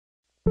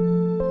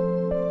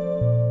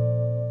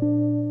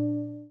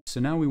So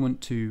now we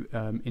want to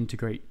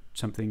integrate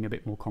something a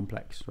bit more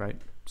complex,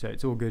 right? So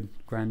it's all good,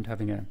 grand,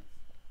 having a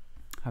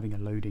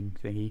loading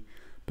thingy,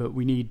 but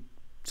we need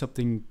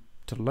something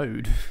to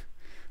load,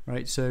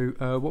 right? So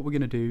what we're going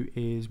to do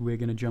is we're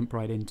going to jump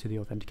right into the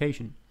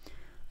authentication.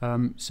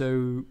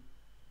 So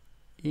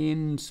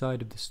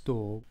inside of the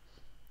store,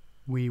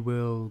 we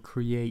will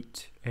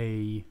create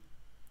a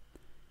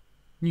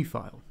new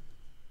file,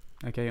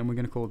 okay, and we're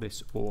going to call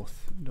this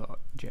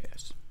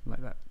auth.js,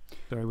 like that.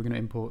 So we're going to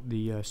import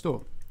the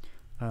store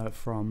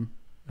from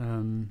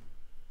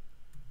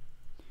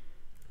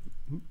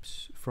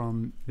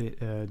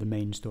the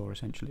main store,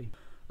 essentially.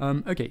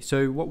 Okay,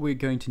 so what we're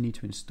going to need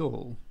to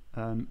install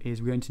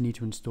is we're going to need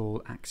to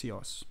install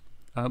Axios.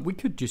 We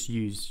could just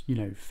use,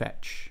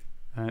 fetch,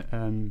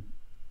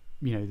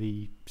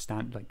 the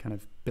standard, kind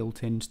of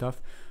built-in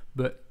stuff,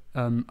 but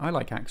I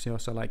like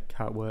Axios. I like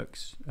how it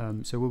works,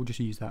 so we'll just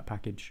use that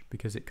package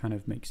because it kind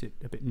of makes it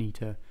a bit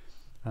neater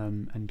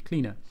and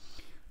cleaner.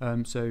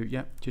 So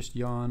yeah, just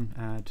yarn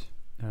add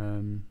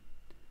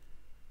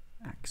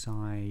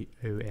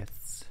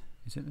Axios.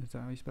 Is that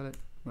how you spell it?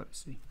 Well, let's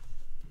see.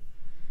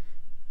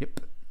 Yep.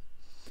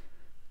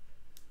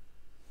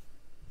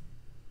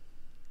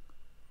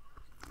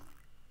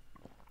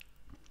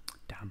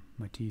 Damn,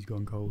 my tea's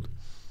gone cold.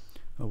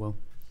 Oh well.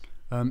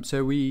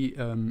 So we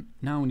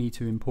now need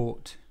to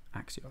import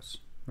Axios,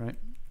 right?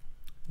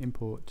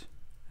 Import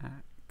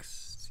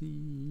Axios.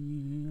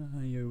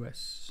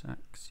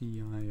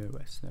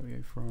 There we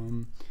go.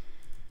 From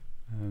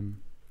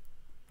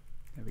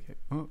there we go.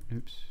 Oh,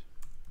 oops.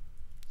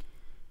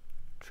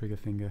 Trigger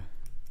finger.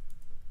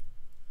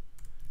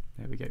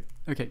 There we go.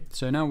 Okay,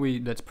 so now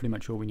that's pretty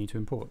much all we need to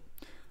import.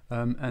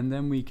 And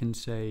then we can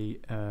say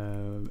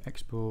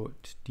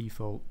export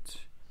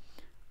default,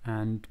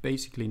 and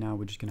basically now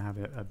we're just going to have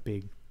a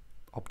big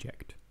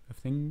object of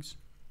things.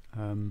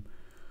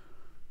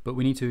 But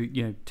we need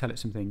to tell it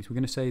some things. We're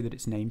going to say that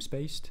it's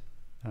namespaced.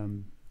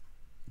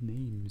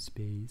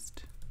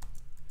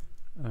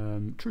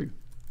 True,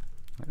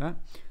 like that.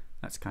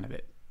 That's kind of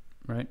it,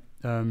 right?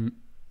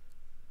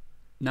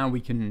 Now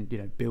we can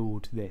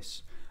build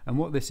this, and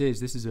what this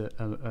is a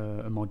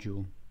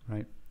module,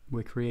 right?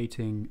 We're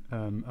creating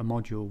a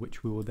module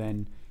which we will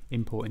then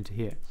import into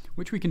here,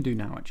 which we can do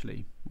now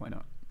actually. Why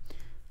not?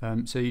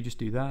 So you just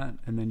do that,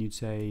 and then you'd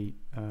say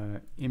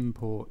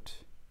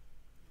import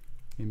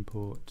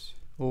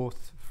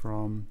auth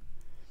from,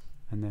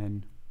 and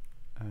then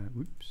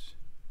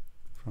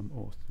from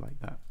auth, like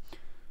that.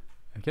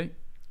 Okay,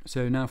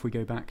 so now if we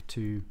go back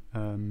to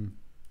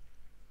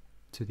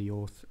the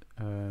auth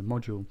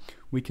module,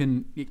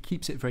 it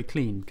keeps it very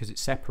clean because it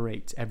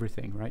separates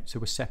everything, right? So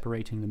we're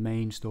separating the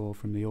main store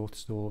from the auth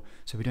store,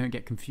 so we don't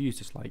get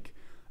confused. It's like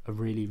a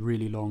really,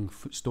 really long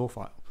store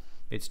file.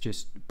 It's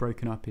just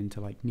broken up into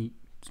like neat,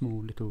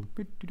 small little,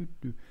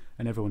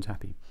 and everyone's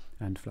happy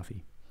and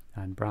fluffy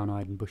and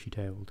brown-eyed and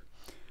bushy-tailed.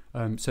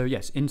 So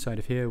yes, inside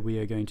of here we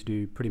are going to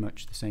do pretty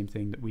much the same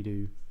thing that we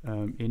do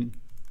in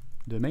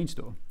the main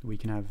store. We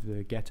can have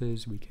the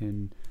getters, we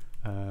can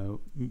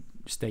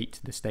state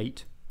the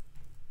state,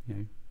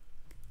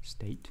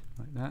 state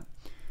like that,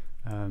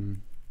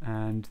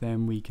 and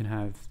then we can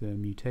have the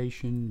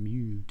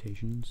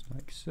mutations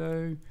like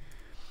so,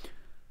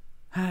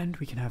 and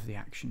we can have the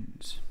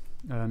actions.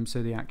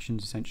 So the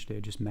actions essentially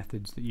are just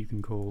methods that you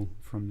can call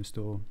from the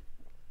store.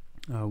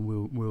 I'll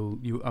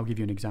give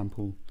you an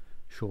example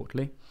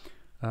shortly,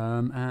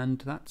 and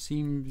that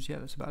seems,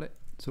 that's about it.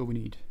 That's all we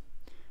need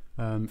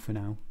for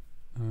now.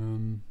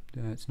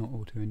 It's not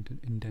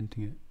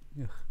auto-indenting it.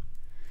 Ugh.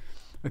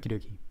 Okie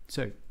dokie.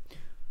 So,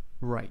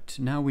 right,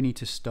 now we need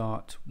to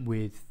start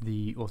with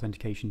the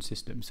authentication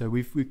system. So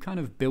we've kind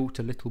of built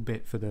a little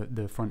bit for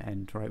the front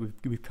end, right?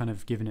 We've kind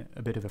of given it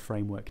a bit of a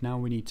framework. Now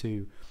we need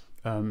to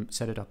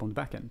set it up on the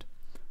back end,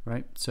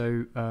 right?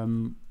 So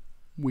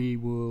we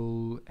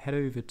will head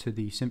over to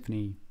the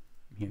Symfony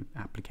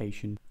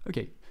application.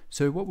 Okay,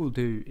 so what we'll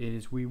do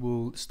is we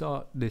will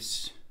start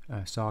this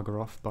saga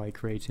off by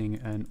creating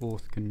an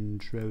auth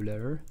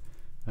controller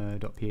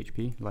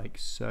 .php like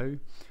so,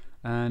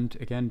 and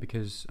again,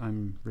 because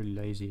I'm really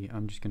lazy,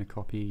 I'm just going to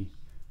copy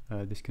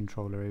this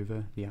controller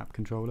over, the app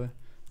controller,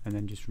 and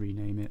then just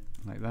rename it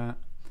like that,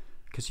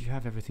 because you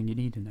have everything you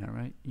need in there,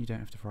 right? You don't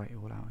have to write it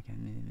all out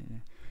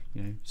again,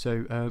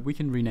 so we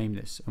can rename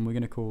this, and we're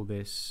going to call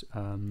this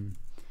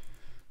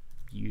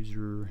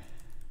user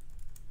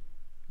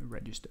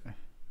register.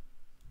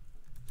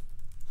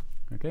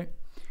 Okay,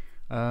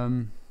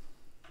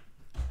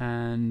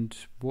 and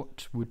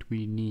what would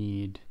we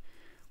need?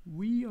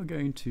 We are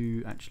going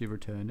to actually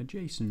return a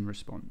JSON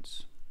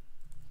response.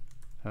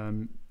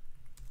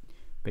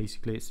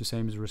 Basically it's the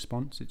same as a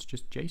response, it's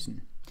just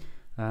JSON,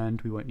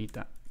 and we won't need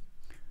that.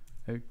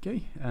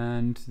 Okay,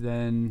 and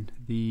then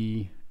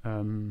the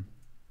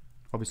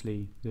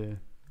obviously the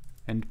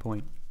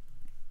endpoint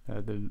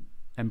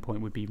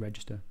would be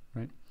register,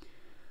 right?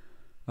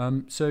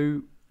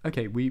 So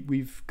okay,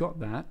 we've got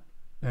that.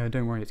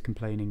 Don't worry, it's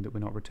complaining that we're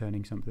not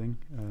returning something.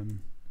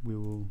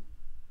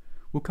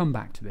 We'll come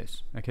back to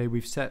this. Okay,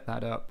 we've set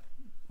that up,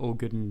 all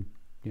good and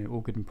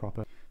all good and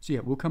proper. So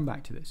yeah, we'll come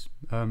back to this.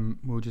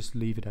 We'll just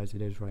leave it as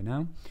it is right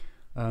now.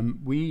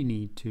 We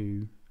need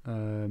to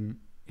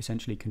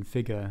essentially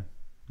configure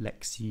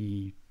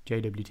Lexi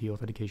JWT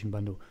Authentication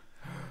Bundle.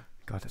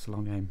 God, that's a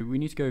long name. We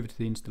need to go over to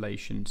the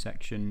installation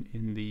section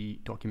in the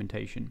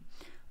documentation.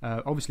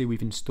 Obviously,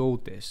 we've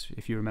installed this.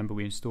 If you remember,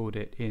 we installed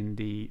it in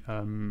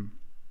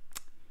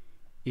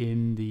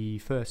the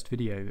first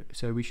video.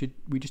 So we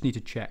just need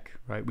to check,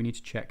 right? We need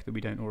to check that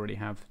we don't already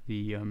have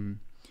the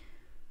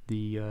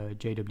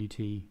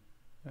JWT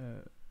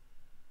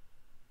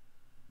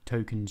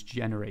tokens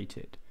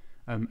generated,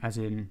 as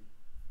in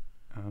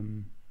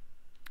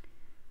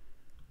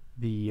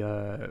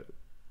the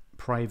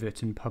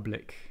private and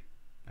public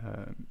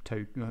are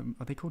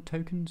they called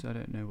tokens? I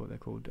don't know what they're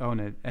called. Oh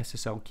no,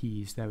 SSL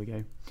keys. There we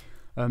go.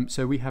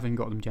 So we haven't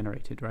got them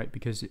generated, right?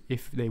 Because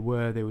if they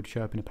were, they would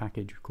show up in a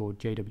package called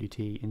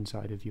JWT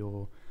inside of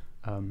your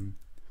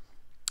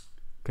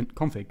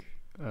config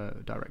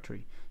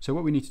directory. So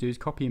what we need to do is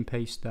copy and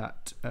paste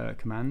that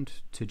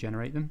command to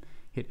generate them,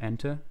 hit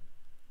enter,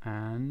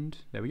 and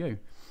there we go.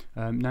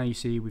 Now you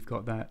see we've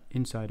got that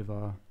inside of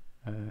our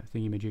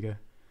thingy-majigger.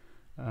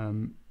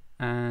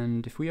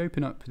 And if we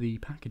open up the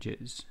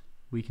packages,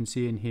 we can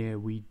see in here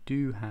we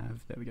do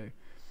have, there we go,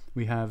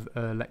 we have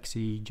a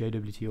Lexi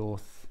JWT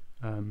auth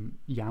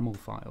YAML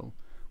file,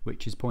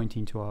 which is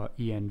pointing to our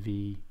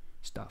env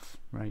stuff,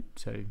 right?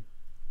 So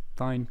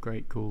fine,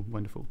 great, cool,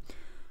 wonderful.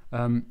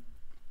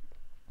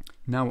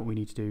 Now what we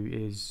need to do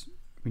is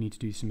we need to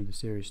do some of the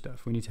serious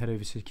stuff. We need to head over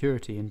to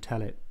security and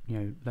tell it,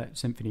 let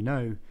Symfony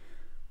know,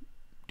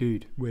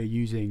 dude, we're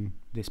using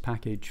this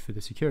package for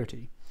the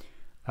security.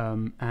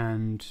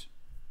 And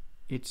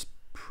it's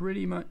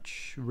pretty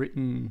much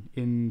written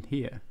in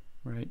here,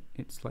 right?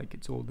 It's like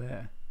it's all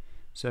there.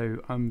 So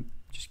I'm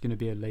just going to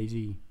be a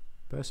lazy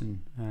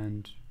person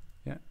and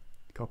yeah,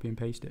 copy and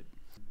paste it.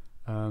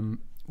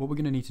 What we're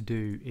going to need to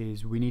do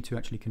is we need to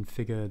actually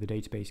configure the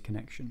database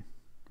connection,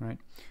 right?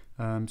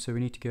 So we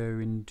need to go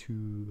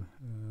into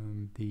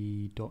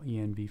the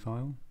 .env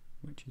file,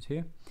 which is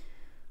here.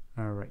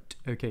 All right.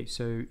 Okay.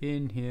 So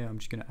in here, I'm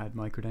just going to add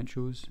my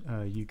credentials.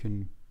 You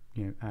can,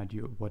 add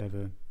your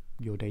whatever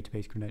your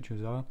database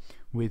credentials are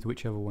with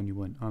whichever one you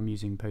want. I'm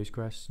using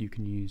Postgres. You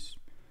can use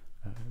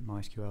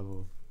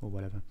MySQL or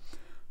whatever.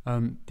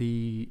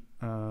 The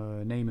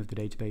name of the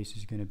database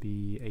is going to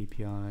be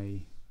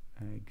API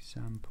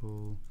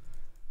example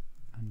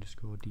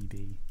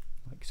 _db,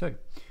 like so.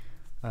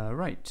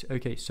 Right,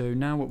 okay, so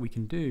now what we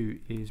can do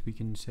is we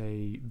can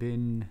say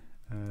bin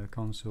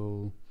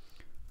console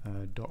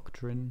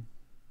doctrine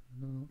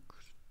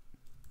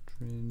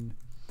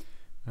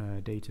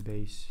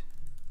database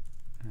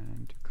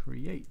and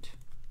create,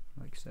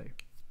 like so.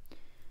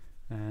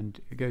 And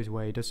it goes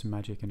away, does some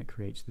magic, and it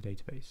creates the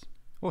database.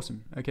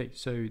 Awesome. Okay,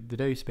 so the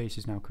database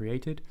is now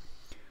created.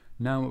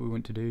 Now what we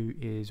want to do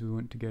is we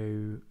want to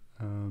go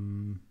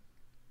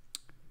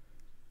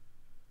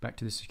back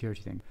to the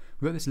security thing.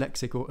 We've got this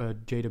lexic or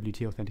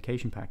JWT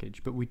authentication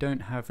package, but we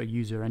don't have a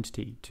user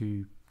entity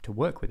to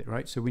work with it,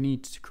 right? So we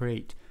need to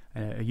create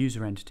a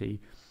user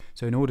entity.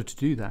 So in order to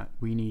do that,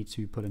 we need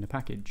to put in a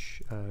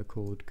package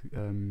called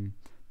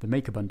the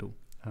maker bundle.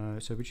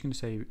 So we're just going to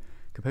say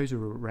composer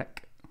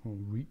rec or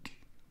req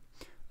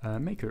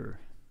maker,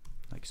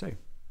 like so.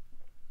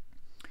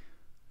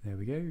 There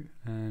we go,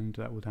 and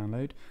that will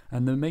download.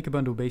 And the maker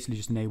bundle basically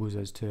just enables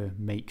us to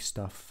make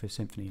stuff for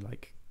Symfony,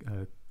 like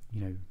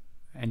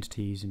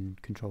entities and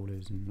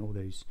controllers and all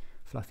those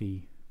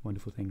fluffy,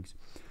 wonderful things.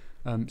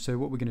 So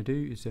what we're going to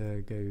do is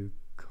go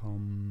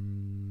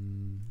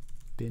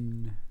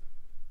bin.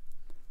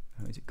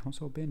 Is it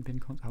console bin? Bin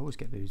console. I always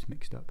get those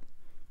mixed up.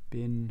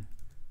 Bin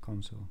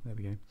console. There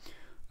we go.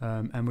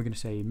 And we're going to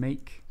say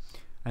make,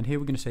 and here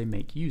we're going to say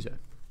make user.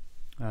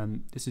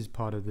 This is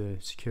part of the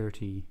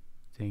security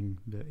thing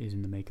that is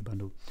in the maker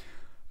bundle.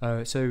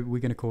 So we're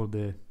going to call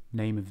the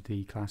name of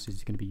the class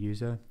is going to be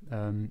user.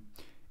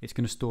 It's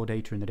going to store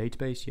data in the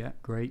database. Yeah,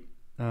 great.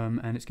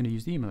 And it's going to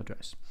use the email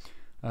address.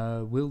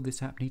 Will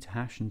this app need to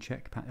hash and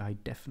check? I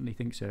definitely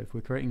think so. If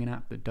we're creating an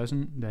app that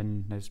doesn't,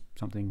 then there's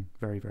something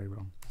very, very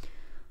wrong.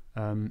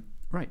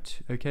 Right,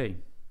 okay.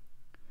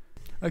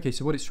 Okay,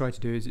 so what it's tried to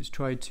do is it's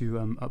tried to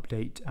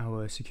update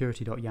our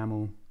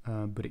security.yaml,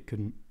 but it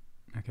couldn't.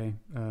 Okay,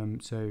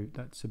 so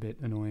that's a bit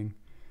annoying,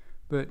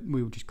 but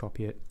we'll just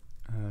copy it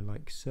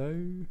like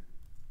so.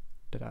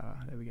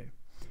 Ta-da! There we go.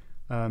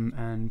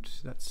 And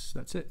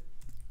that's it.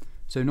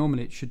 So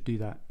normally it should do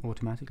that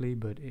automatically,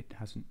 but it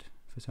hasn't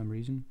for some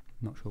reason.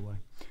 Not sure why.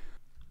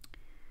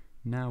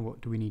 Now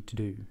what do we need to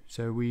do?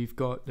 So we've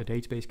got the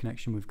database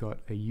connection, we've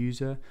got a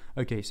user.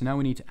 Okay, so now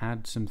we need to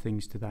add some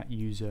things to that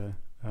user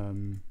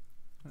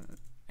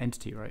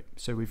entity, right?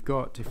 So we've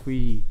got, if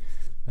we,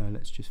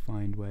 let's just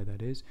find where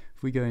that is.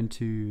 If we go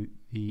into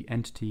the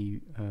entity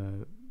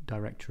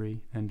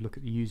directory and look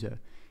at the user,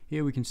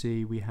 here we can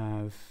see we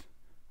have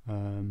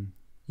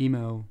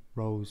email,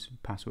 roles,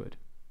 password,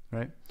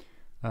 right?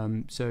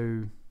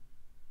 So,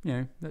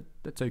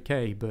 that's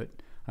okay, but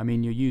I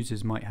mean, your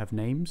users might have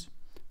names,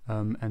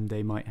 and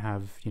they might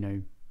have,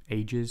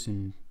 ages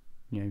and,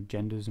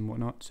 genders and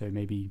whatnot. So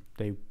maybe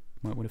they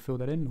might want to fill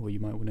that in, or you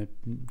might want to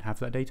have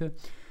that data.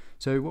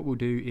 So what we'll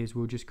do is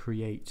we'll just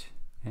create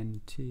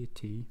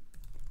entity,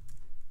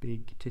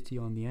 big titty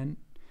on the end.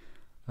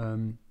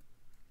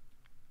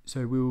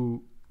 So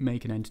we'll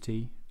make an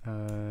entity,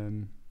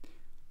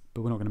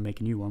 but we're not going to make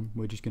a new one.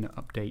 We're just going to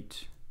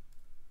update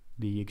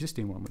the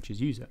existing one, which is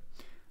user,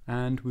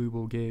 and we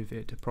will give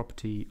it a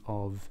property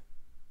of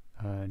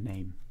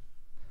name.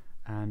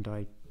 And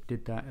I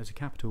did that as a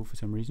capital for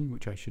some reason,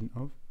 which I shouldn't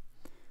have.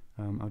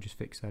 I'll just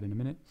fix that in a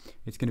minute.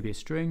 It's going to be a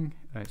string,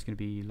 it's going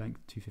to be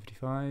length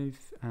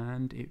 255,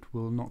 and it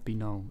will not be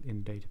null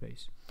in the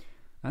database.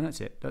 And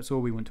that's it. That's all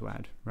we want to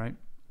add, right?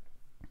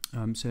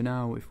 So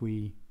now if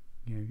we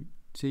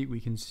see, we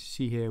can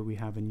see here we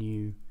have a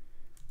new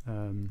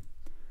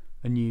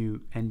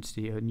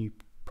entity, a new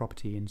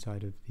property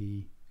inside of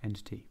the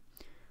entity.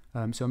 So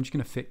I'm just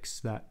going to fix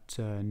that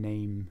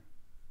name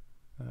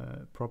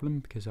problem,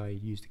 because I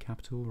used a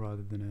capital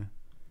rather than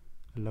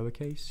a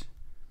lowercase,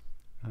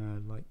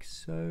 like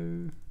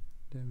so.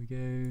 There we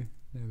go,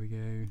 there we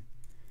go,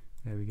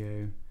 there we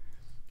go.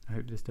 I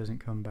hope this doesn't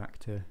come back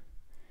to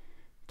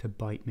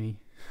bite me.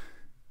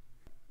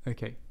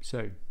 Okay,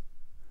 so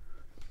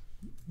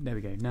there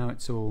we go. Now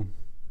it's all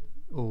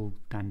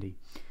dandy.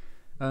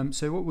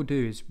 So what we'll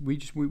do is we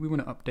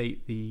want to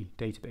update the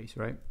database,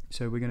 right?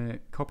 So we're going to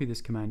copy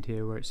this command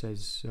here where it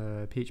says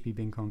php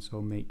bin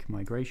console make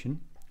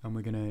migration, and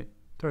we're going to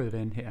throw it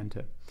in, hit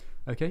enter.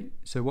 Okay,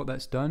 so what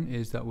that's done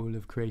is that we'll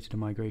have created a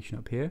migration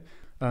up here.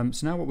 So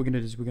now what we're going to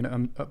do is we're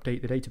going to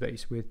update the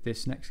database with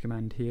this next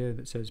command here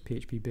that says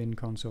php bin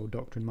console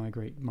doctrine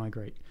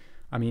migrate.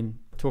 I mean,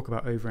 talk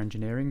about over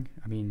engineering.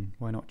 I mean,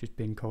 why not just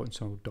bin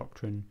console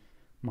doctrine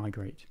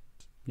migrate?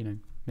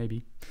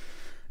 Maybe.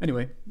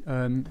 Anyway,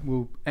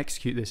 we'll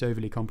execute this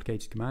overly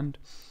complicated command.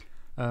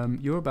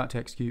 You're about to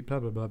execute blah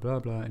blah blah blah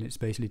blah, and it's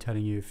basically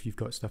telling you if you've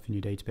got stuff in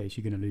your database,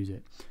 you're going to lose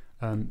it.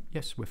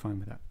 Yes, we're fine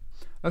with that.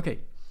 Okay,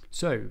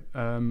 so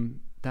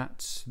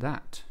that's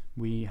that.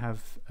 We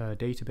have a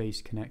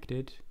database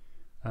connected,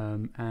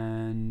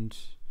 and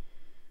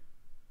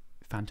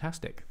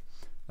fantastic.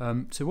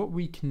 So what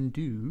we can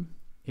do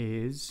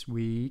is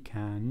we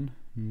can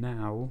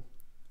now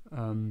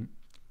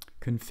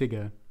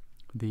configure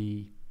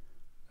the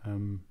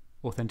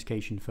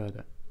authentication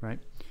further, right?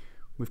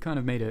 We've kind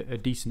of made a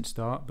decent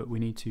start, but we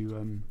need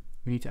to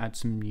add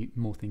some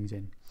more things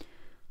in.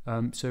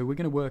 So we're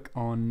going to work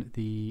on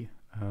the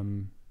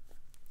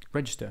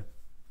register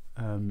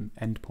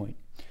endpoint.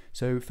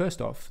 So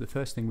first off, the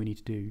first thing we need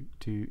to do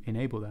to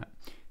enable that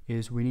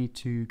is we need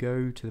to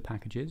go to the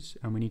packages,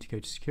 and we need to go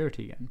to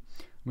security again.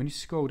 We need to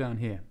scroll down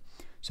here.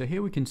 So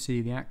here we can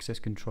see the access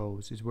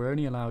controls is we're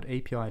only allowed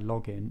API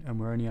login, and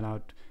we're only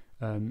allowed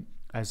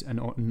as an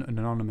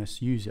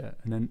anonymous user,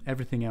 and then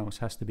everything else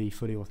has to be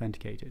fully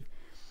authenticated.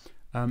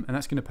 And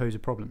that's going to pose a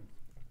problem,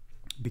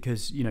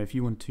 because if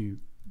you want to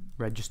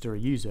register a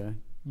user,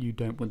 you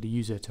don't want the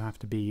user to have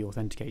to be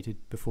authenticated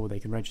before they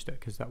can register,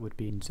 because that would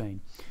be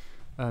insane.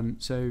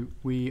 So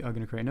we are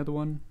going to create another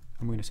one,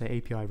 and we're going to say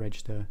API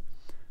register,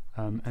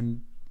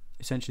 and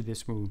essentially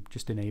this will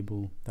just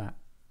enable that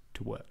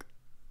to work,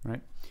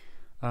 right?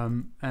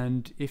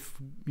 And if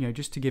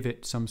just to give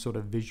it some sort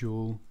of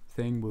visual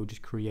thing, we'll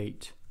just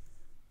create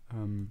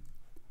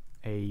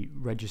a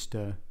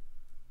register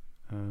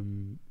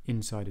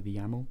inside of the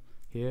YAML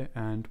here,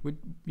 and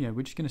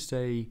we're just going to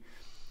say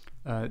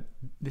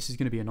this is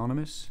going to be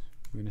anonymous.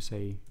 We're going to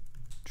say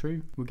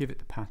true. We'll give it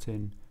the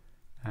pattern,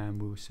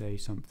 and we'll say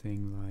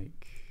something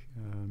like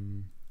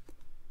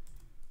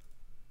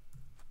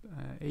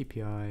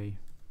API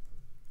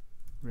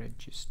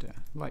register,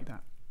 like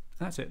that.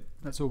 That's it.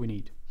 That's all we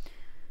need.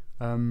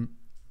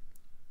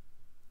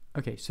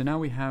 Okay, so now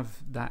we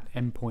have that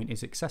endpoint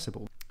is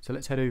accessible. So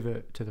let's head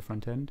over to the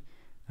front end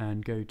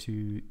and go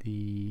to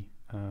the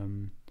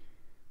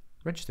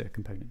register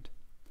component.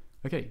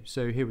 Okay,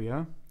 so here we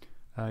are.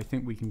 I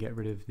think we can get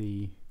rid of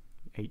the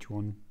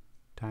h1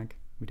 tag.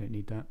 We don't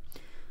need that.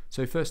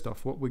 So first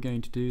off, what we're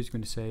going to do is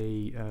going to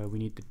say we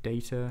need the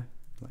data,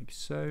 like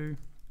so,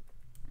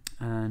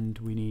 and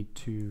we need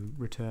to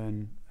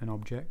return an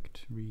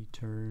object,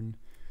 return,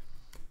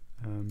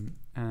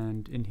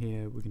 and in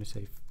here we're going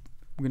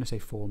to say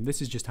form.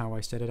 This is just how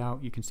I set it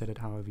out. You can set it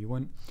however you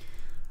want.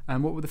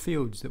 And what were the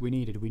fields that we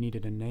needed? We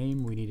needed a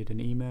name, we needed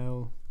an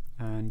email,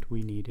 and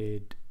we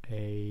needed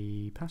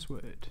a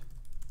password,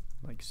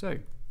 like so.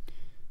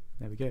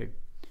 There we go.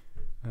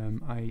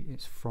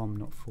 It's from,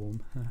 not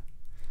form.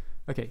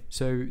 Okay,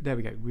 so there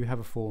we go. We have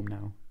a form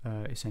now,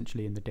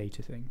 essentially in the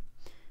data thing.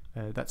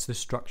 That's the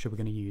structure we're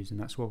going to use, and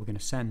that's what we're going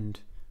to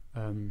send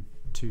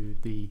to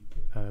the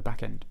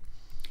backend.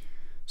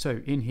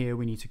 So in here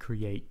we need to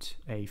create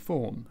a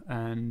form,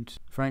 and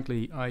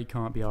frankly I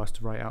can't be asked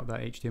to write out that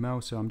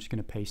HTML, so I'm just going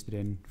to paste it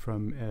in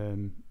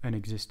from an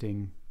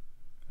existing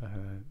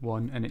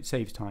one, and it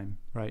saves time,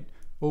 right?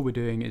 All we're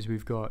doing is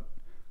we've got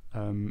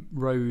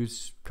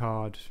rows,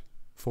 card,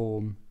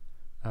 form,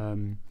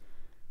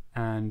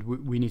 and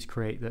we need to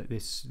create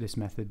this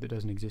method that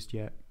doesn't exist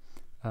yet,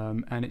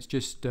 and it's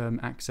just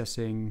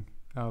accessing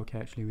okay,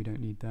 actually we don't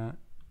need that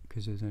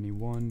because there's only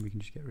one. We can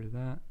just get rid of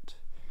that.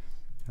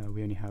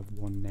 We only have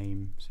one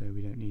name, so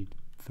we don't need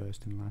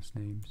first and last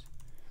names.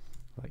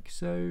 Like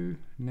so,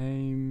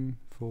 name,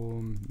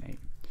 form, name.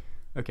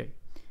 Okay,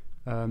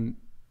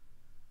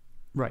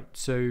 right,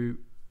 so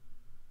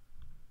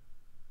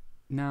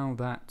now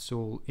that's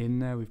all in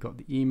there. We've got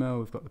the email,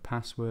 we've got the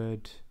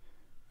password,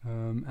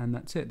 and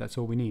that's it. That's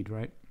all we need,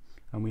 right?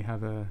 And we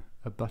have a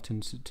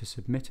button to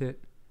submit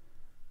it.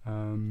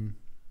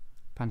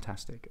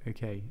 Fantastic.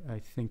 Okay, I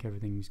think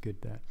everything's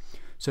good there.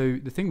 So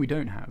the thing we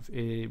don't have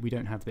is we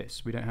don't have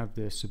this. We don't have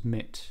the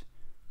submit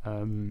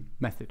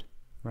method,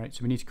 right?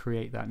 So we need to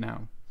create that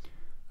now.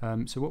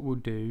 So what we'll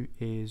do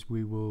is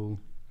we will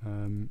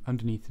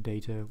underneath the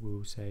data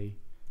we'll say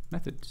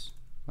methods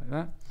like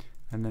that,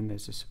 and then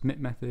there's a submit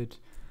method.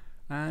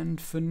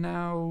 And for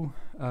now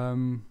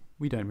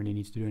we don't really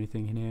need to do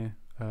anything in here.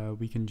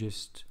 We can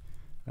just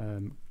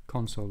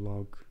console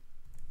log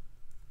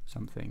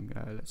something.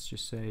 Let's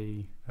just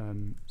say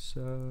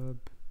submitted.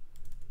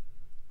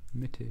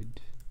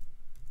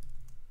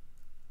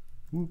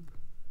 Whoop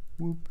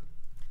whoop.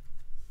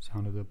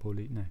 Sound of the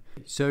poorly. No.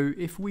 So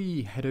if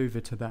we head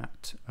over to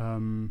that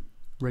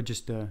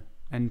register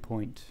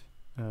endpoint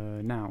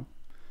now,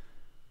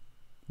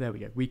 there we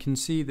go. We can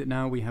see that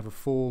now we have a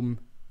form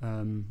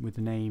with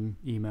the name,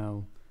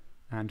 email,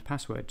 and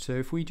password. So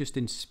if we just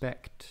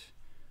inspect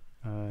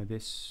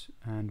this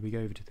and we go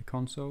over to the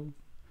console,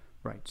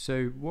 right,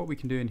 so what we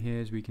can do in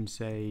here is we can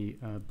say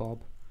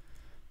Bob,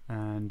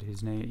 and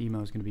his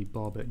email is going to be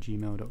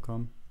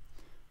bob@gmail.com,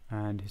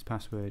 and his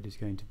password is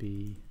going to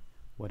be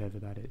whatever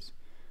that is.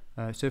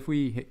 So if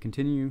we hit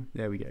continue,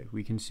 there we go.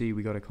 We can see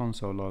we got a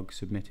console log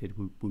submitted,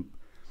 whoop whoop.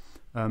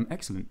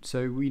 Excellent.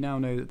 So we now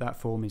know that that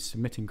form is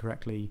submitting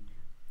correctly,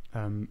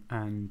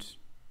 and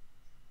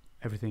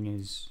everything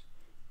is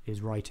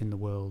right in the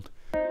world.